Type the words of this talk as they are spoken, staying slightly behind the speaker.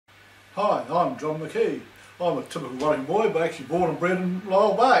Hi, I'm John McKee. I'm a typical Wellington boy, but actually born and bred in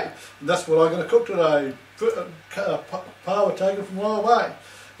Lyell Bay. And that's what I'm going to cook today. Paua taken from Lyell Bay.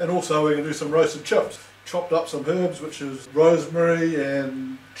 And also we're going to do some roasted chips. Chopped up some herbs, which is rosemary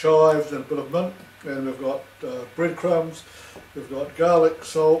and chives and a bit of mint. And we've got breadcrumbs, we've got garlic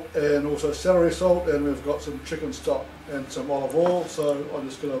salt and also celery salt, and we've got some chicken stock and some olive oil. So I'm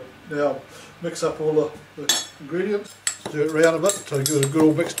just going to now mix up all the ingredients. Stir it around a bit to get it good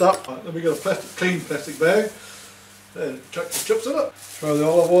all mixed up. Right, let me get a clean plastic bag and chuck the chips in it. Throw the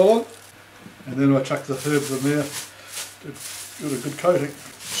olive oil in, and then I chuck the herbs in there to give it a good coating.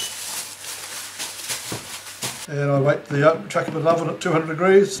 And I wait chuck them in the oven at 200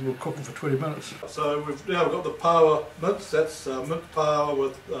 degrees and we'll cook them for 20 minutes. So we've now got the Paua mince. That's mint Paua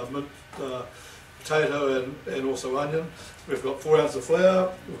with mint potato and also onion. We've got 4 ounces of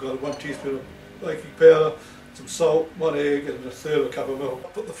flour, we've got 1 teaspoon of baking powder, some salt, 1 egg and 1/3 of a cup of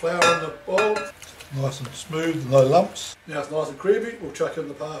milk. Put the flour in the bowl, nice and smooth and no lumps. Now it's nice and creamy, we'll chuck in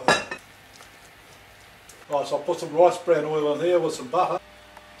the Paua. Right, so I'll put some rice bran oil in here with some butter.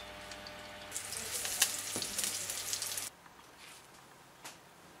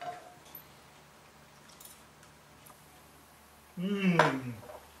 Mmm,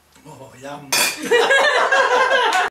 oh yum.